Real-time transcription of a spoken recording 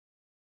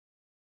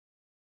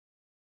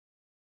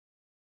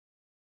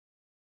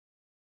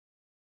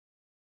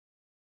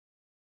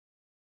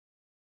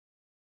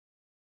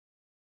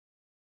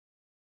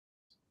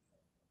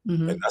And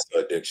Mm-hmm. that's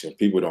an addiction.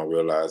 People don't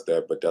realize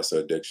that, but that's an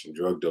addiction.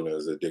 Drug dealing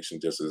is addiction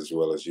just as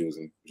well as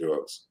using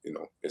drugs.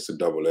 It's a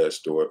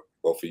double-edged sword.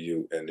 Both of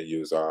you and the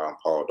user are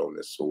impaled on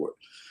this sword,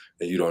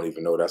 and you don't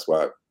even know. That's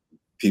why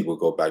people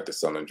go back to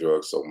selling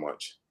drugs so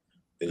much.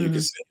 And you can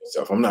Mm-hmm. say to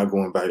yourself, "I'm not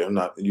going back. I'm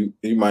not." You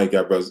might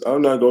get brothers.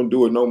 I'm not going to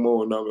do it no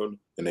more. Not gonna,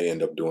 and they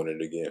end up doing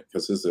it again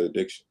because it's an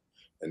addiction.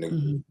 And then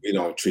Mm-hmm. we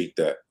don't treat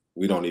that.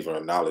 We don't even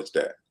acknowledge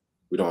that.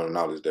 We don't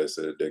acknowledge that it's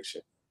an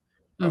addiction.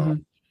 Uh, Mm-hmm.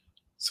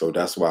 so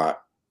that's why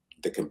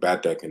to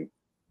combat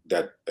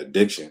that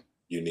addiction,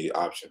 you need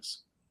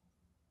options,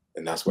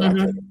 and that's what I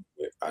came up Mm-hmm.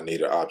 with. I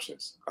needed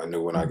options. I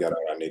knew when I got out,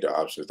 I needed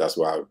options. That's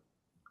why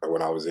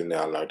when I was in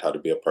there, I learned how to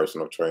be a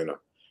personal trainer.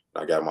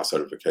 I got my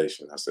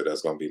certification. I said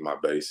that's going to be my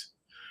base.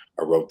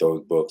 I wrote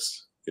those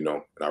books, and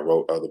I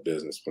wrote other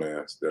business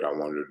plans that I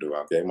wanted to do.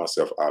 I gave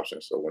myself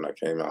options, so when I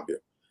came out here,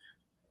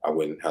 I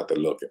wouldn't have to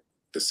look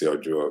to sell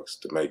drugs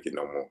to make it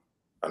no more.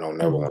 I don't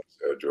never Mm-hmm. want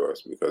to sell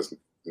drugs because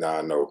now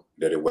I know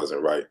that it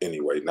wasn't right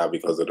anyway, not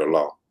because of the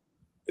law.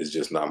 It's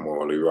just not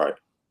morally right.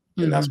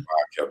 And that's Mm-hmm. why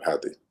I kept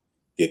having to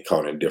get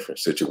caught in different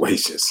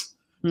situations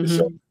to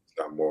show Mm-hmm. it's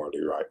not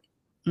morally right.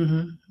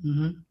 Mm-hmm.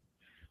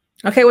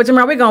 Mm-hmm. Okay, well,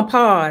 Jamar, we're gonna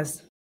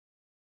pause.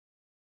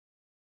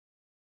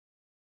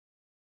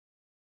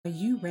 Are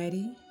you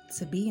ready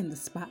to be in the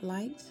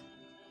spotlight?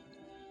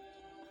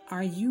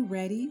 Are you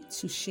ready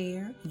to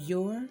share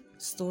your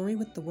story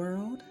with the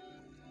world?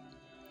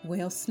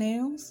 Well,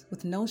 Snails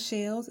with No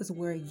Shells is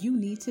where you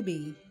need to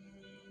be.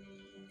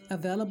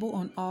 Available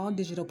on all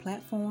digital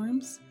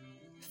platforms,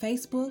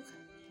 Facebook,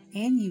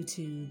 and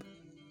YouTube.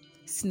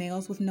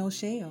 Snails with No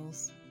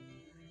Shells.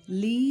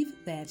 Leave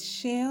that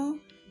shell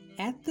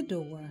at the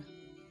door.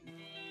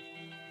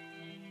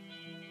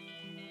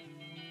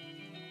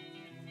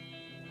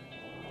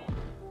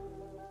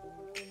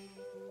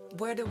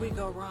 Where did we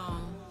go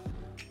wrong?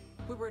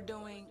 We were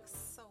doing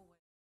so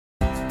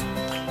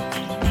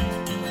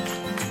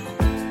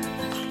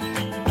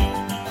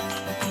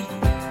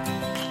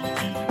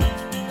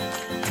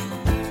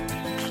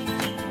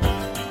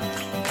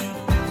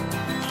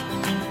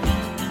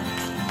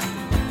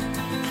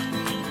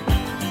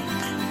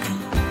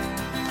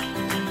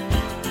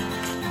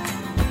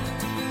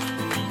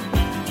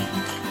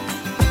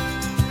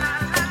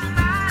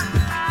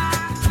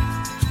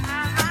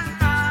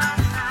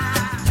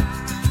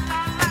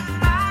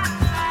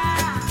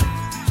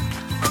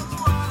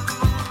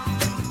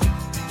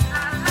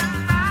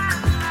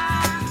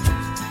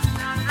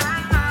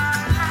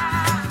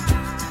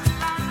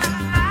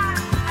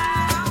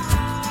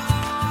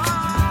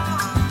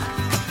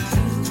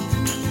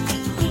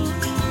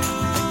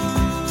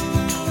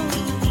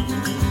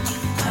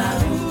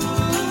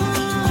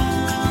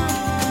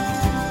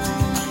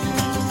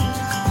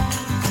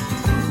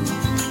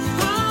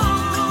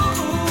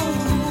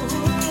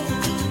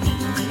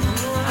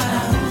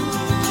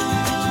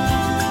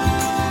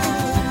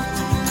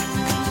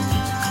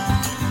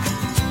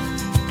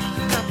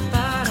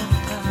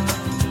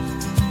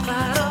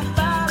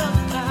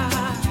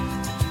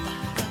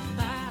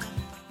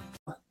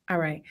All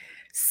right.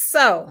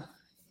 So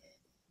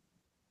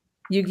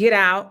you get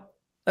out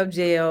of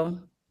jail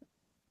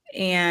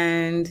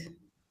and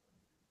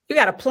you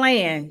got a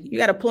plan. You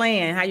got a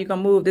plan how you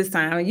gonna move this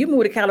time. I mean, you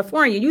moved to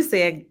California. You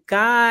said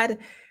God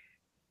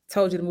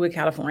told you to move to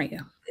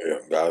California. Yeah,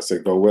 God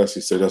said go west.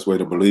 He said that's where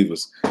the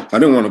believers. I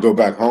didn't want to go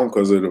back home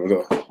because of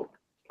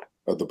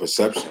the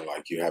perception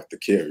like you have to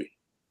carry,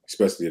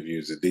 especially if you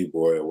was a D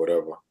boy or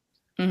whatever.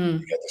 Mm-hmm.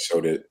 You got to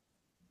show that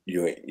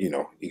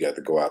you got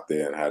to go out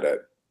there and have that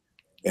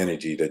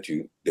energy that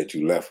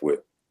you left with,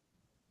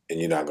 and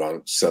you're not gonna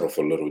settle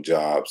for little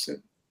jobs.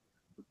 And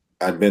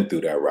I've been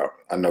through that route.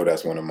 I know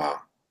that's one of my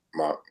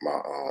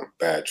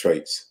bad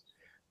traits,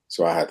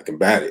 so I had to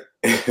combat it.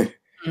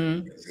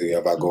 Mm-hmm. See,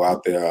 if I go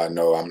out there, I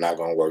know I'm not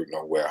gonna work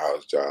no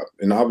warehouse job.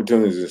 And the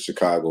opportunities in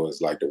Chicago is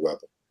like the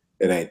weather.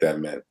 It ain't that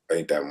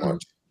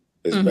much.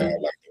 It's bad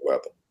Mm-hmm. like the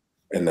weather.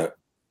 And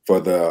for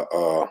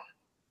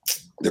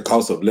the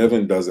cost of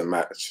living doesn't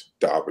match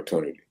the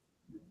opportunity.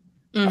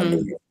 I knew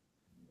Mm-hmm. that.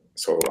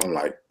 So I'm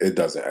like, it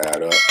doesn't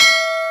add up.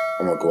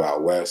 I'm gonna go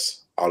out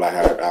west. All I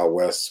had out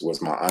west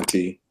was my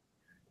auntie.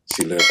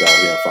 She lived out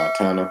here in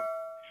Fontana.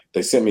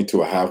 They sent me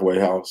to a halfway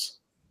house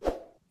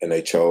and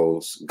they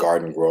chose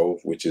Garden Grove,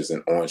 which is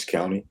in Orange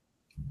County.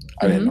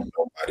 I didn't know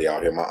Mm-hmm. nobody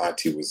out here. My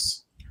auntie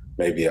was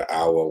maybe an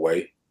hour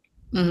away,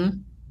 Mm-hmm.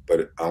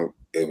 but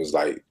it was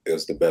like it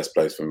was the best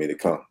place for me to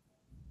come.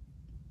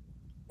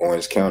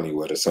 Orange County,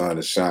 where the sun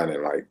is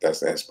shining, like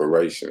that's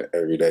inspiration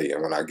every day.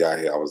 And when I got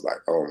here, I was like,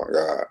 oh my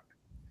God,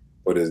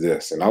 what is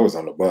this? And I was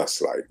on the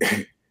bus, like,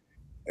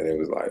 and it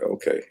was like,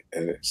 okay.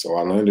 And so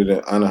I landed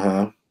in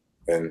Anaheim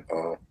and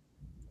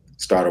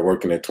started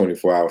working at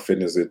 24 Hour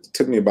Fitness. It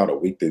took me about a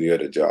week to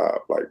get a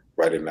job, like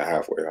right in the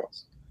halfway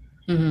house.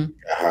 Mm-hmm.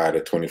 I hired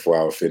at 24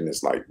 Hour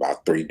Fitness, like by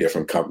 3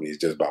 different companies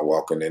just by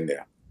walking in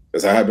there.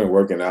 Because I had been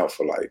working out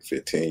for like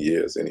 15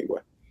 years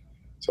anyway.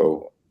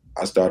 So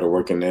I started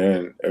working there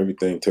and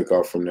everything took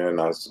off from there. And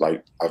I was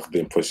like, I've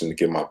been pushing to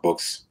get my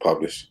books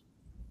published,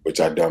 which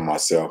I done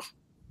myself.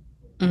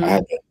 I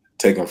had to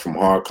take them from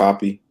hard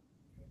copy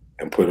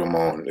and put them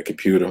on the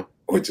computer,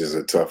 which is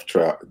a tough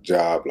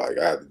job. Like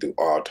I had to do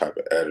all type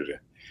of editing,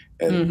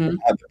 and Mm-hmm.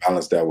 I had to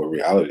balance that with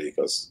reality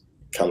because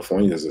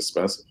California is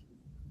expensive.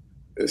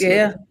 It's no,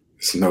 Yeah.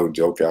 it's no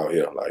joke out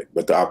here. Like,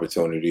 but the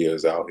opportunity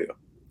is out here.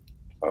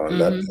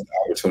 That Mm-hmm. the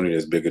opportunity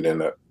is bigger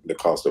than the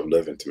cost of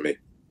living to me.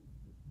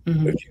 If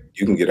Mm-hmm.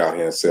 you can get out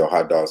here and sell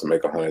hot dogs and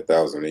make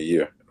 100,000 a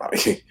year,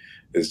 like,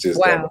 it's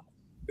just that. Wow.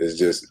 It's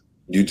just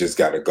you just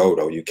got to go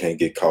though. You can't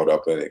get caught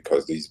up in it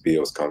because these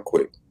bills come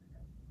quick.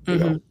 You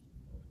know,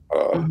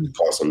 Mm-hmm. the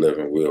cost of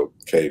living will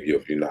cave you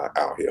if you're not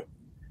out here.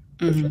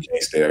 If you Mm-hmm.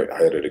 can't stay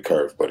ahead of the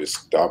curve, but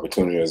it's the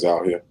opportunity is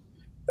out here,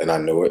 and I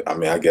know it. I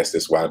mean, I guess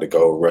that's why the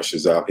gold rush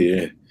is out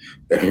here, and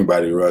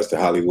everybody runs to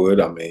Hollywood.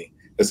 I mean,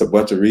 there's a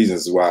bunch of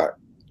reasons why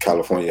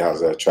California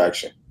has an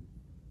attraction,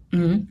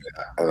 Mm-hmm.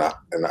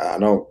 and I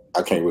know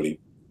I can't really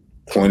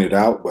point it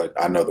out, but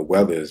I know the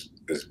weather is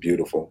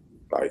beautiful.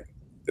 Like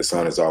the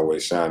sun is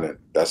always shining.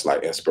 That's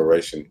like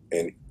inspiration,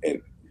 and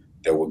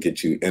that will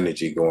get you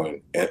energy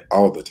going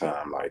all the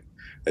time. Like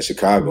in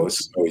Chicago,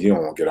 it's snow, you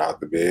don't want to get out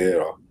the bed,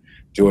 or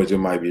Georgia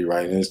might be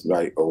raining, it's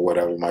like or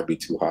whatever, it might be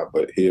too hot.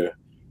 But here,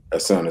 the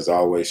sun is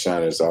always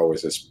shining. It's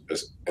always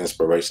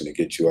inspiration to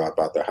get you out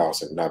the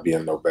house and not be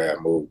in no bad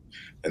mood,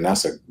 and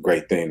that's a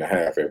great thing to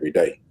have every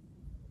day.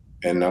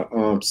 And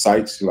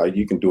sites like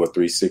you can do a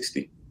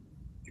 360.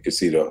 You can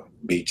see the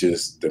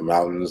beaches, the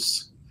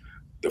mountains,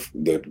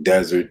 the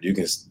desert. You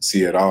can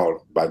see it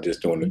all by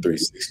just doing the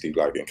 360.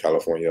 Like in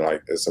California,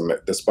 like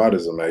the spot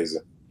is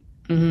amazing.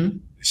 Mm-hmm.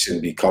 It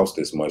shouldn't be cost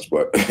this much,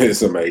 but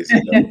it's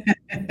amazing. You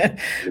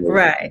know,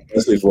 Right.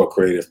 especially for a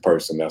creative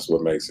person, that's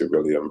what makes it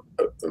really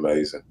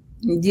amazing.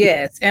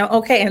 Yes. And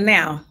okay, and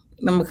now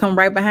I'm gonna come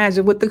right behind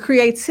you with the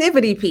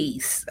creativity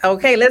piece.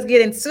 Okay, let's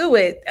get into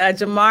it.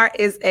 Jamar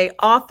is a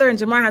author, and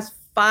Jamar has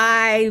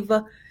five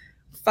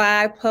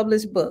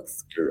published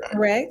books. Correct.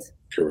 Correct.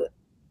 Correct.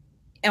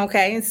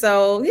 Okay, and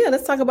so yeah,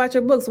 let's talk about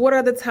your books. What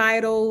are the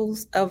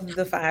titles of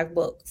the five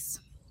books?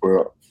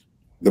 Well,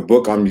 the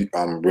book I'm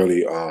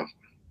really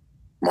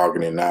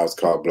marketing now is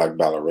called Black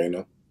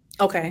Ballerina.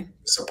 Okay.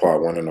 It's a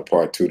part one and a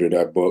part two to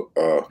that book.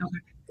 Okay.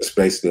 It's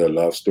basically a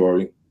love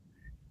story.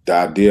 The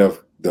idea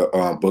of the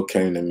book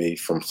came to me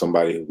from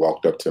somebody who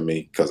walked up to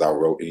me because I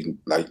wrote,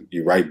 like,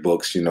 you write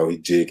books, he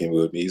jigging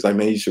with me. He's like,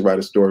 man, you should write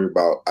a story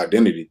about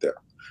identity theft.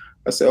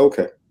 I said,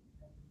 okay.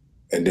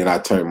 And then I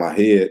turned my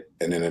head,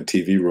 and in the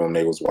TV room,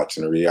 they was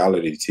watching a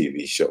reality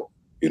TV show,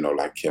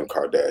 like Kim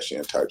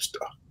Kardashian type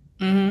stuff.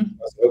 Mm-hmm.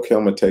 I said, okay,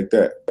 I'm going to take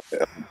that.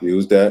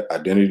 Use that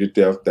identity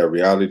theft, that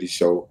reality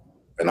show,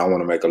 and I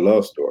want to make a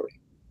love story.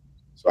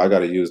 So I got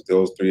to use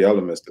those three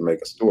elements to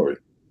make a story.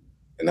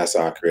 And that's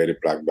how I created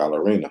Black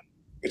Ballerina,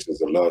 which is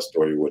a love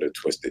story with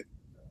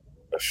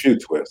a few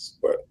twists,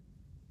 but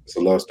it's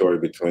a love story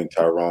between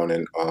Tyrone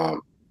and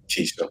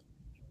Keisha.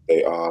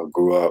 They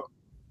grew up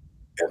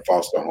in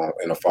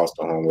a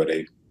foster home where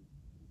they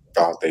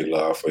found their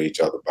love for each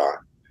other by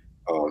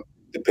um,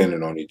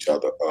 depending on each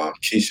other.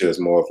 Keisha is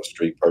more of a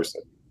street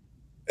person,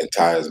 and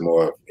Ty is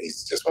more of he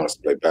just wants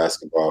to play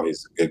basketball.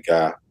 He's a good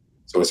guy,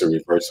 so it's a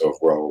reversal of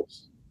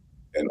roles.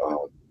 And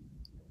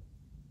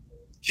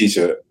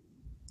Keisha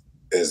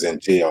is in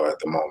jail at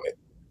the moment,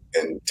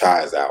 and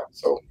Ty is out,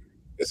 so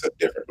it's a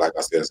different. Like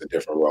I said, it's a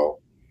different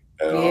role.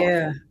 And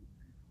Yeah.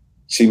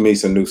 she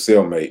meets a new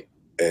cellmate,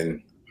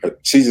 and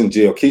she's in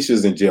jail.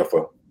 Keisha's in jail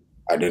for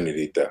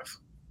identity theft.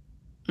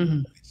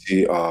 Mm-hmm.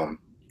 She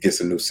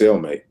gets a new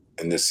cellmate,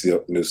 and this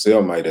new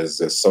cellmate is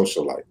a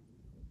socialite,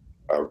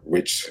 a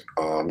rich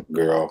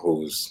girl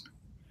who's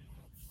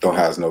don't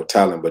has no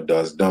talent but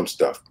does dumb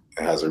stuff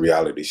and has a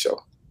reality show.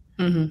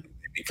 Mm-hmm.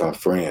 They become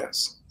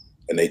friends,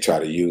 and they try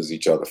to use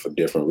each other for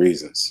different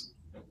reasons.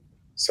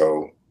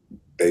 So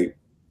they,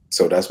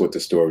 so that's what the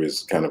story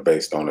is kind of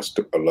based on,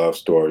 a love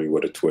story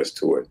with a twist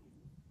to it,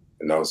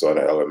 and those are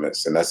the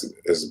elements. And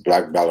it's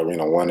Black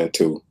Ballerina 1 and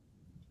 2.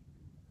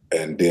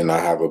 And then I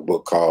have a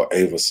book called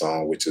Ava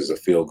Song, which is a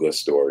feel good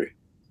story.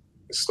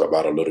 It's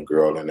about a little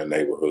girl in the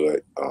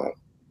neighborhood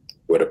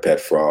with a pet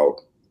frog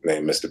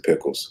named Mr.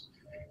 Pickles.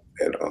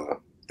 And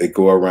they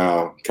go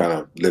around kind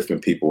of lifting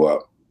people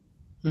up.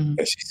 Mm-hmm.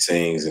 And she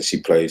sings and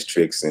she plays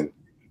tricks. And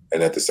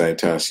at the same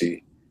time,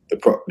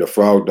 the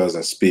frog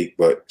doesn't speak,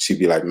 but she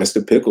be like,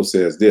 Mr. Pickles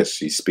says this.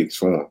 She speaks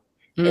for him.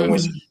 And when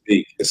she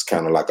speaks, it's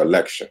kind of like a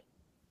lecture.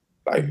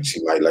 Like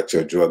she might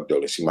lecture a drug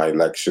dealer. She might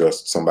lecture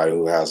somebody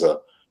who has a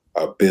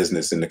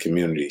business in the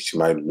community. She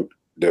might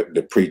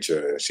the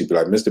preacher. She'd be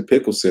like, Mr.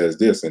 Pickle says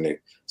this, and it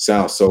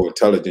sounds so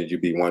intelligent.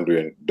 You'd be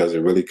wondering, does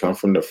it really come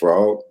from the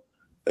frog?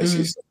 And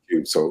she's so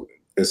cute. So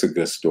it's a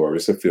good story.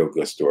 It's a feel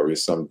good story.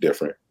 It's something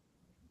different.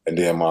 And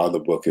then my other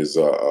book is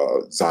a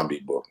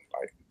zombie book.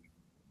 Like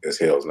it's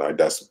Hell's Night.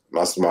 That's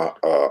my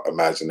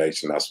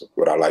imagination. That's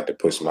what I like to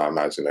push my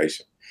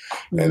imagination.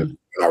 And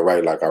when I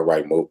write, like I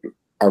write movies.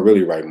 I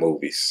really write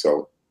movies.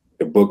 So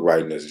the book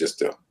writing is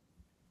just a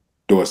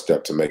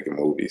doorstep to making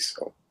movies.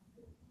 So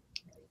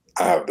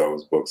I have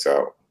those books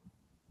out,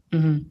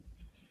 and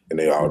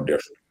they all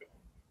different.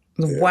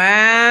 Yeah.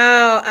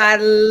 Wow, I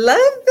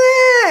love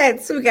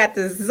what? We got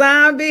the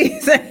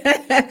zombies,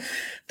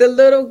 the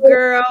little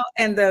girl,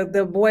 and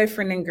the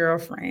boyfriend and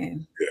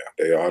girlfriend. Yeah,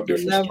 they all The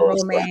different love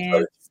stories. So I try to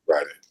romance, keep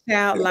writing. Yeah,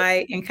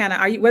 childlike, and kind of.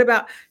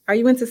 Are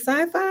you into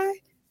sci-fi? Is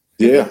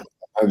yeah,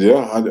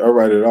 that I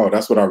write it all.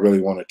 That's what I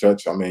really want to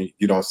touch. I mean,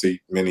 you don't see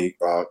many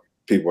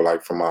people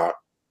like from my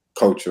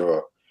culture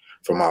or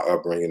from my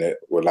upbringing that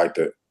would like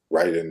to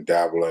write and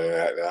dabble in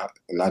that.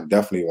 And I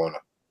definitely want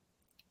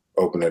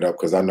to open it up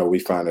because I know we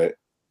find it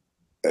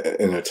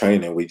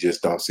entertaining. We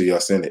just don't see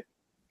us in it,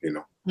 you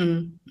know. So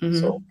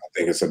mm-hmm. I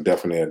think it's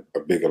definitely a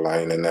bigger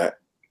lane in that,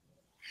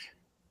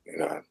 you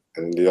know.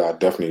 And yeah, I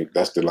definitely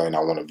that's the lane I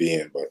want to be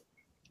in. But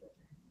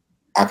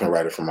I can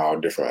write it from all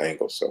different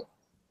angles. So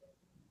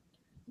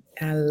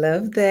I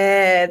love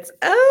that.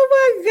 Oh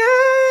my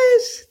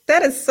gosh.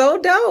 That is so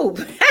dope.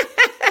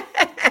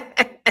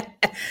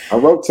 I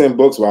wrote 10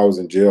 books while I was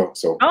in jail.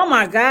 So Oh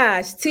my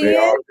gosh. they 10?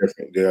 all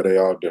different. Yeah, they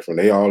all different.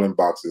 They all in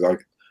boxes.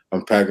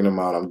 I'm packing them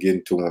out. I'm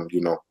getting to them.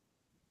 You know,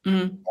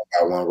 Mm-hmm. I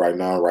got one right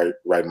now.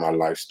 Write my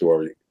life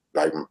story.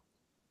 Like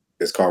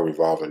it's called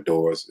Revolving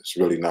Doors. It's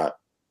really not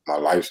my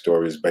life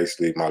story. It's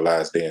basically my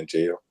last day in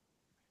jail,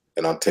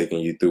 and I'm taking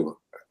you through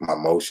my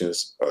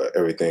emotions,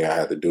 everything I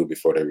had to do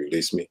before they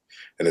released me,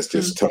 and it's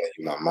just telling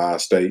you my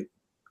mind state.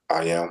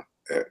 I am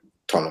and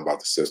talking about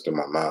the system,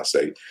 my mind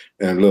state,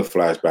 and a little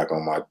flashback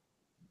on my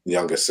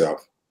younger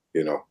self,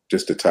 you know,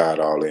 just to tie it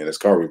all in. It's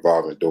called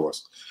Revolving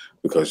Doors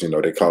because, you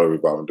know, they call it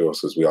Revolving Doors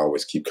because we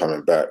always keep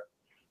coming back.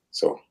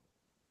 So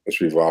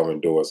it's Revolving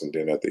Doors, and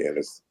then at the end,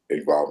 it's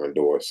Evolving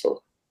Doors.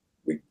 So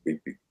we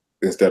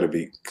instead of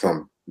being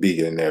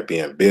in there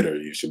being bitter,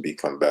 you should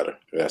become better.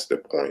 And that's the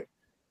point.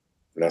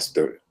 And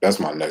that's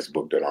my next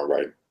book that I'm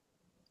writing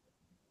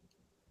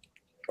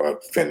or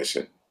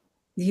finishing.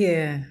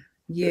 Yeah.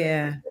 Yeah,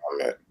 Yeah.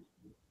 I'm at.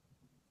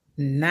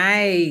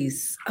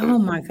 Nice. Oh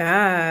my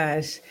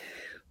gosh.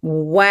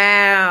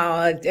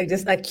 Wow.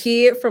 Just a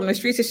kid from the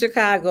streets of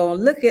Chicago.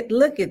 Look at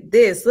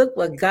this. Look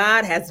what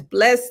God has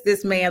blessed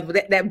this man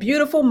with that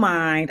beautiful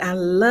mind. I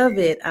love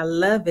it. I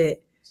love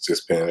it.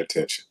 Just paying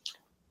attention.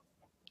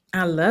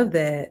 I love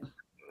that.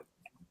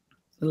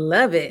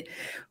 Love it.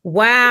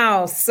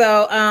 Wow.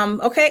 So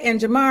okay, and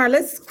Jamar,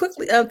 let's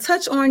quickly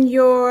touch on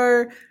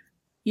your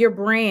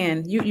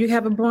brand. You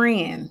have a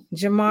brand.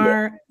 Yeah,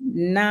 Jamar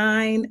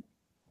 926,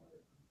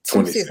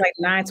 26. like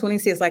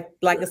 926, like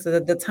it's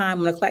the time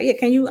on the clock. Yeah,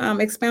 can you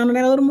expound on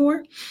that a little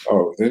more?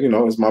 Oh, you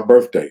know, it's my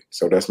birthday,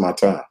 so that's my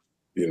time.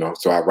 You know,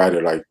 so I write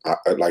it like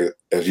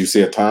as you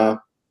see a time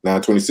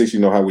 9:26. You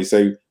know how we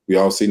say we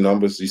all see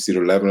numbers. You see the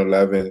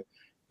 11:11,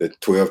 the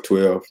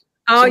 12:12.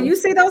 Oh, So you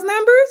see those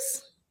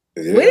numbers?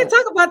 We yeah, didn't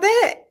talk about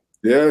that.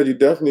 yeah, you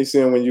definitely see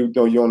them when you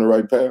know you're on the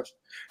right path. So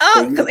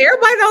Oh, you, because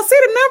everybody don't see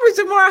the numbers,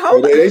 Jamar. oh,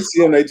 Hold they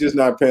see them, they just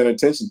not paying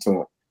attention to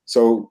them.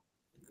 So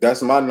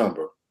that's my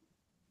number.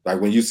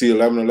 Like when you see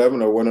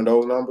 11:11 or one of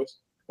those numbers,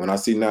 when I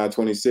see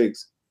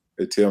 9:26,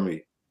 they tell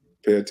me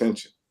pay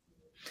attention.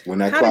 When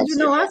that How did clock you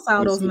says know I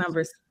saw those 9:26.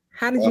 numbers?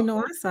 How did you know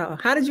I saw?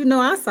 How did you know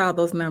I saw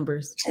those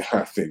numbers?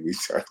 I think we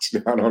touched.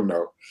 I don't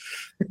know.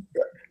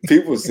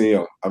 People see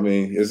them. I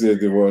mean, it's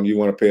either when you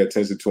want to pay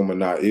attention to them or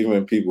not.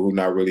 Even people who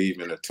not really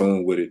even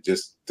attuned with it,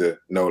 just to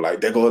know,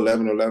 like they go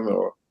 11:11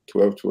 or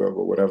 12:12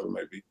 or whatever it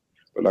may be.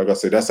 But like I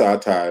said, that's how I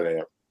tie it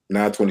in.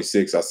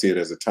 9:26, I see it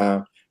as a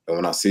time, and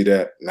when I see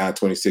that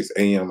 9:26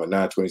 a.m. or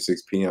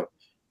 9:26 p.m.,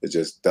 it's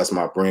just that's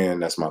my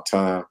brand, that's my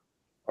time.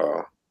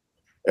 Uh,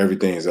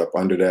 Everything is up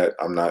under that.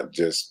 I'm not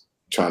just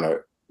trying to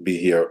be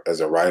here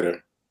as a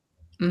writer.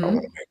 I want to Mm-hmm.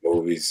 make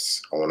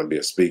movies. I want to be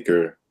a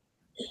speaker.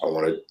 I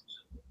want to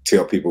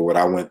tell people what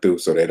I went through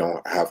so they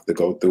don't have to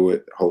go through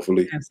it,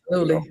 hopefully. You know,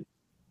 Absolutely.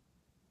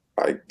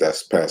 like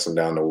that's passing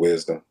down the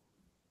wisdom.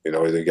 You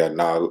know, you got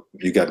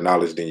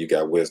knowledge, then you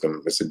got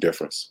wisdom. It's a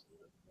difference.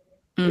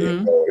 You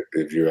Mm-hmm. know,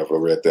 if you ever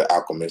read The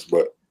Alchemist,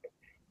 but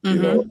you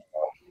know, Mm-hmm.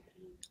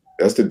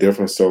 that's the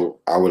difference. So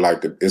I would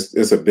like to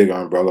it's a big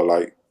umbrella.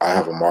 Like I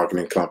have a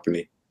marketing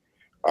company.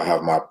 I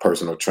have my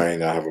personal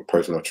training. I have a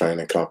personal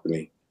training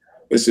company.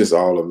 It's just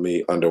all of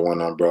me under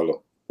one umbrella.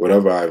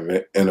 Whatever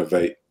I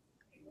innovate,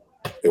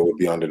 it will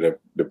be under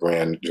the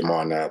brand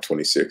Jamar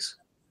 926.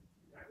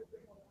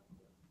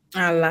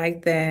 I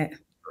like that.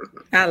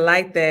 I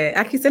like that.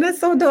 I keep saying that's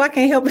so dope. I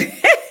can't help it.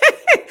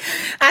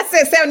 I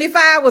said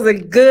 75 was a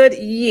good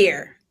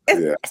year.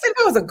 Yeah.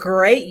 75 was a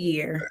great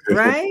year,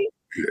 right?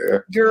 Yeah.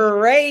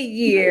 Great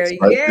year.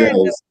 It's right there.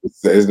 Yeah.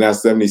 It's not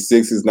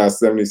 76, it's not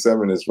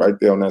 77. It's right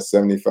there on that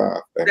 75.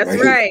 That That's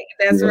may right.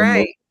 be That's almost,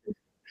 right.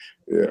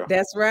 yeah.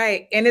 That's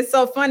right. And it's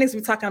so funny as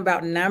we're talking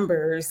about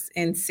numbers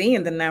and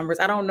seeing the numbers.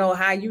 I don't know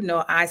how you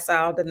know I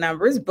saw the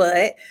numbers,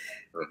 but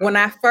Mhm, when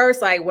I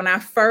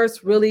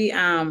first really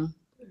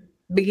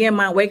began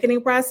my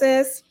awakening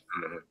process,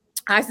 mhm,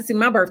 I used to see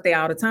my birthday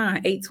all the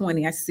time,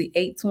 820. I used to see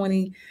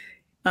 820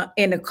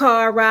 in the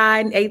car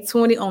riding,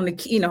 820 on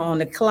on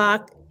the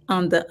clock,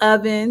 on the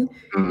oven,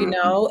 mhm.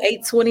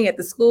 820 at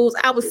the schools.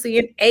 I was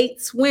seeing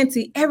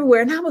 820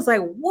 everywhere. And I was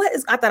like,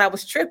 I thought I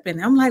was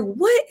tripping. I'm like,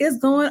 what is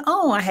going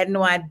on? I had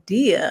no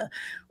idea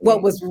what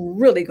Mhm. was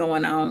really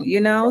going on,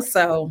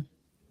 So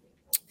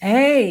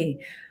Hey,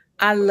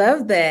 I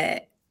love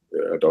that.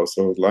 Yeah, those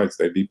souls lights,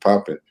 they be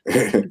popping.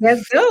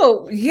 That's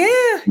dope. Yeah,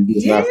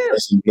 It's yeah. not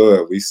flesh and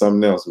blood. We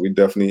something else. We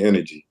definitely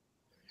energy.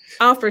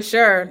 Oh, for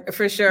sure,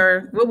 for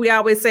sure. What we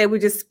always say, we're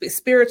just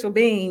spiritual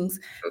beings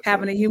Mhm,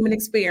 having a human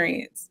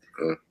experience.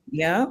 mhm.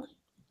 Yep,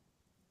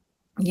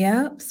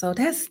 yep. So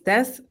that's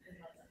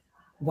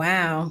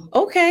wow.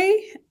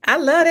 Okay, I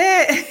love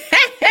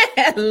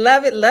that.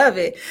 Love it, love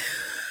it.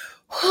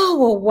 Oh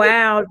well,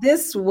 wow.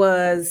 This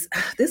was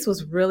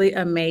really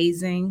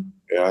amazing.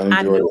 Yeah, I I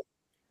enjoyed knew it.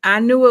 I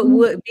knew it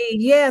would be.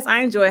 Yes, I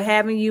enjoy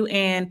having you,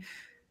 and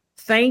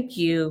thank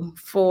you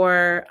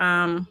for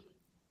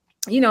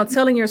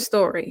telling your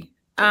story.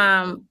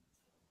 I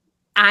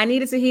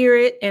needed to hear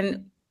it,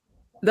 and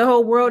the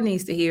whole world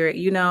needs to hear it.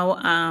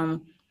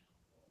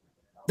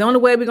 The only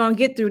way we're going to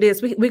get through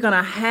this, we're going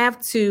to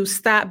have to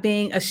stop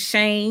being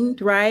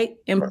ashamed, right?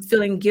 And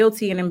feeling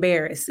guilty and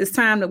embarrassed. It's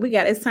time to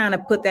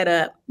put that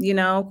up,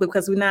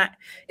 because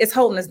it's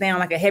holding us down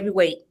like a heavy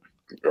weight.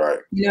 Right.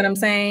 You know what I'm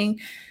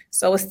saying?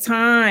 So it's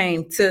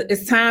time to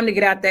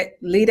get out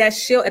leave that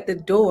shit at the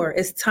door.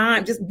 It's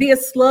time. Just be a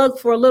slug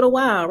for a little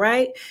while,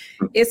 right?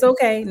 It's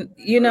okay, and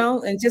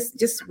just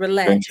Venture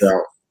relax.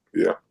 out.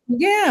 Yeah.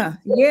 Yeah,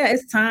 yeah,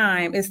 it's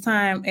time. It's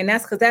time. And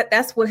that's because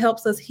that's what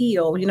helps us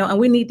heal, and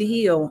we need to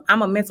heal.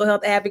 I'm a mental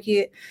health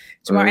advocate,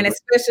 Jamar, and Mhm.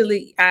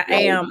 especially I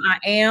am,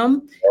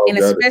 Y'all and got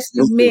it.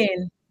 especially men,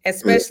 Yeah.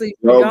 especially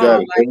for Y'all got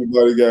y'all, it. like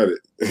Everybody got it.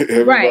 right,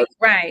 Everybody.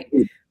 right,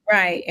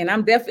 right. And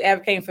I'm definitely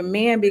advocating for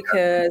men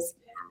because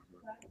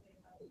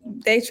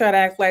they try to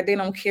act like they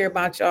don't care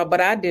about y'all,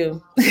 but I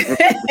do.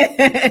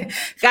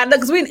 God,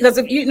 because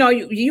if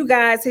you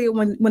guys heal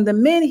when the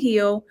men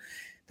heal,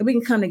 then we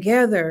can come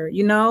together.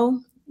 You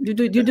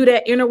do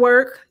that inner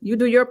work. You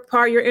do your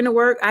part, your inner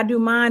work. I do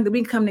mine. That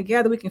we can come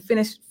together. We can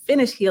finish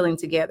healing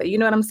together. You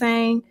know what I'm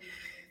saying?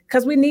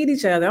 Because we need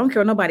each other. I don't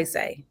care what nobody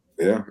say.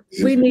 Yeah.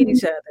 We need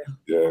each other.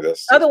 Yeah. That's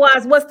just.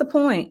 Otherwise, what's the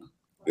point?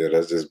 Yeah.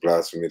 That's just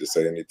blasphemy to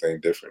say anything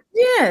different.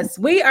 Yes,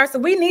 we are. So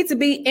we need to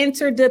be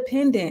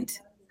interdependent.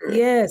 Yeah.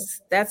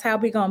 Yes, that's how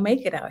we're gonna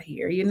make it out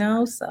here.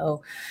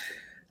 So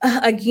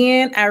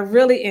again, I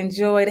really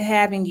enjoyed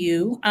having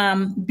you.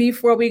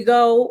 Before we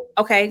go,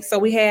 okay, so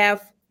we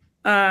have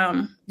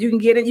you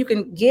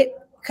can get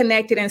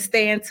connected and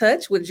stay in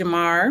touch with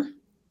Jamar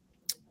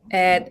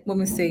let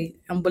me see.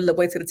 I'm gonna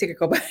wait till the ticker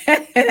go by.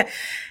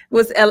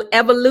 Was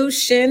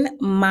Evolution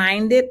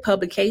Minded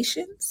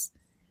Publications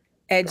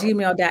at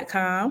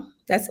gmail.com.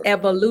 That's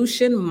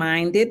Evolution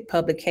Minded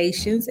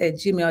Publications at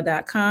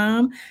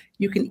gmail.com.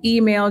 You can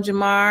email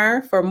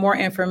Jamar for more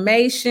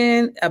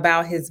information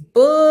about his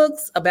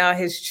books, about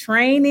his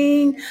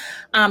training.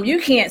 You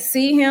can't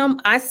see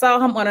him. I saw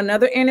him on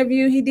another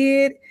interview he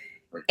did,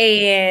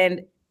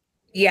 and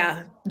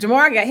yeah,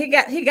 Jamar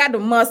got the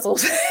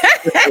muscles.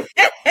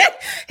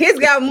 He's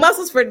got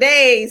muscles for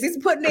days. He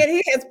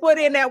has put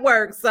in that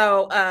work.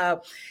 So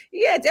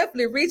yeah,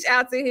 definitely reach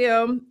out to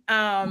him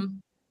for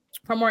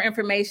more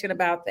information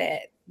about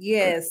that.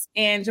 Yes.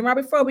 And Jamar,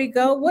 before we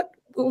go, what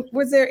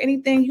was there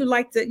anything you'd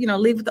like to,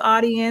 leave with the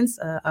audience?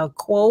 A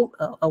quote,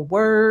 a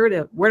word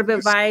of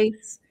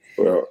advice?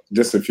 Well,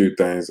 just a few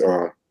things.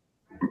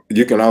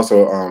 You can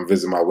also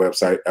visit my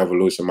website,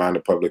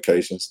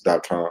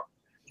 evolutionmindedpublications.com.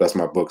 That's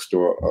my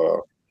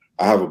bookstore.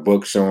 I have a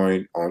book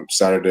showing on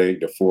Saturday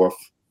the 4th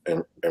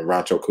in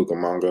Rancho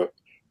Cucamonga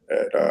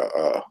at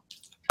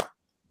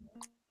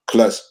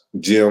Clutch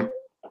Gym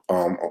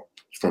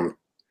from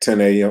 10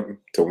 a.m.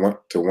 to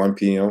 1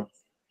 p.m.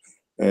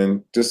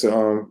 And just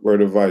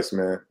word of advice,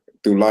 man.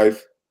 Through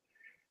life,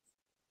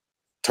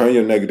 turn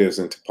your negatives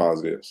into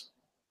positives.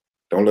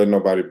 Don't let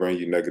nobody bring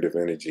you negative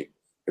energy.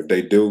 If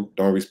they do,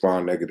 don't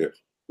respond negative.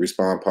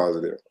 Respond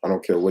positive. I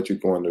don't care what you're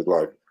going through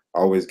life.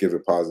 Always give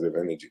it positive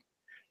energy.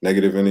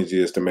 Negative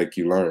energy is to make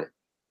you learn.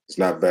 It's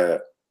not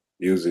bad.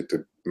 Use it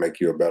to make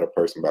you a better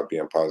person by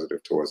being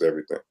positive towards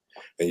everything.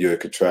 And you'll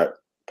attract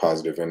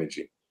positive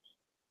energy.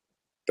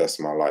 That's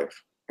my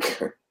life.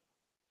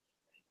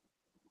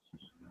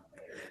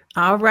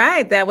 All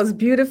right. That was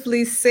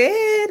beautifully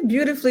said.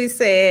 Beautifully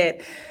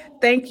said.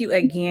 Thank you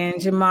again,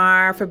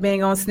 Jamar, for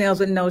being on Snails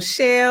with No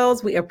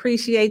Shells. We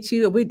appreciate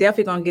you. We're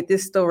definitely going to get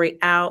this story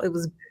out. It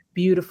was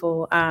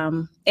beautiful.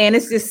 And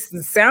it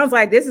sounds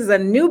like this is a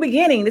new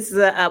beginning. This is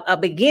a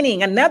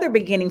beginning, another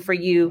beginning for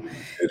you.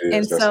 It is.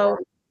 And That's so,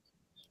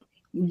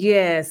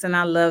 yes, and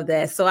I love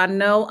that. So I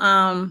know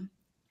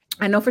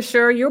for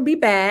sure you'll be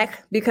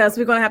back because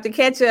we're gonna have to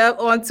catch up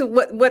on to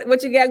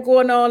what you got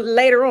going on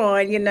later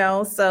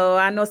on. So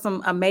I know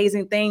some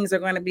amazing things are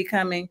going to be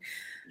coming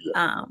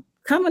up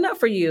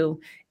for you.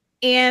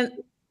 And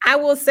I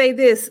will say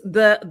this: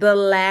 the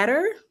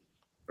ladder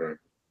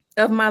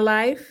of my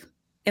life,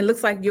 and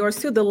looks like yours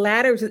too. The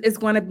ladder is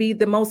going to be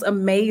the most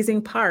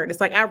amazing part. It's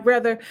like I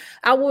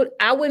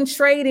wouldn't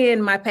trade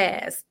in my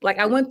past. Like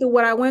I went through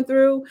what I went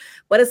through,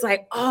 but it's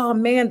like, oh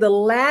man, the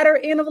latter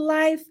end of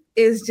life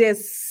is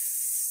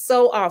just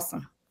so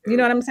awesome. You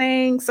know what I'm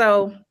saying?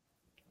 So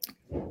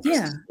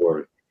yeah.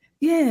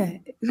 Yeah.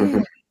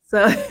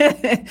 So,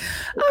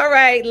 all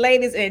right,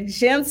 ladies and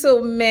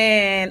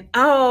gentlemen.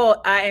 Oh,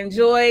 I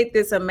enjoyed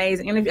this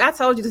amazing interview. I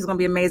told you this is going to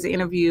be an amazing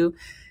interview.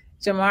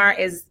 Jamar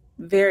is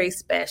very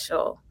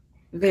special.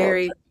 Okay.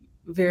 Very,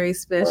 very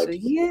special.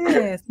 Thank you.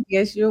 Yes.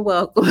 Yes, you're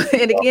welcome.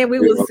 And again, we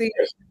We will all see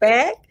you special.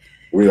 back.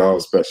 We all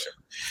special.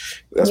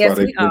 That's why Yes,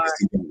 they we put are. us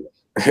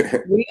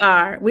together. We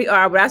are. We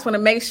are. But I just want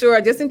to make sure,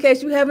 just in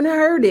case you haven't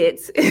heard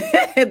it,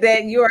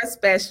 that you are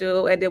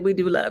special and that we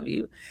do love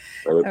you.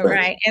 Well, All thank you.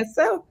 right. And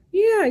so,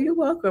 yeah, you're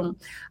welcome.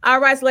 All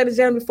right, so ladies and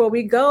gentlemen, before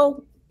we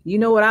go, you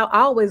know what I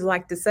always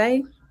like to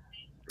say?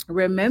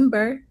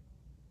 Remember,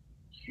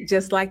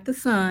 just like the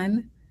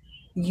sun,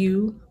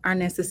 you are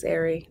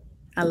necessary.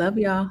 I love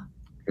y'all.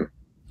 All right.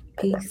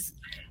 Peace.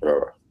 All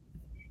right.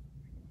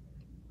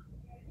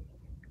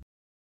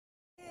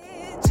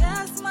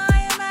 Just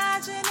my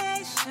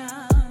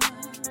imagination,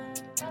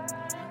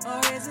 or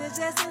is it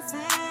just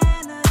insane?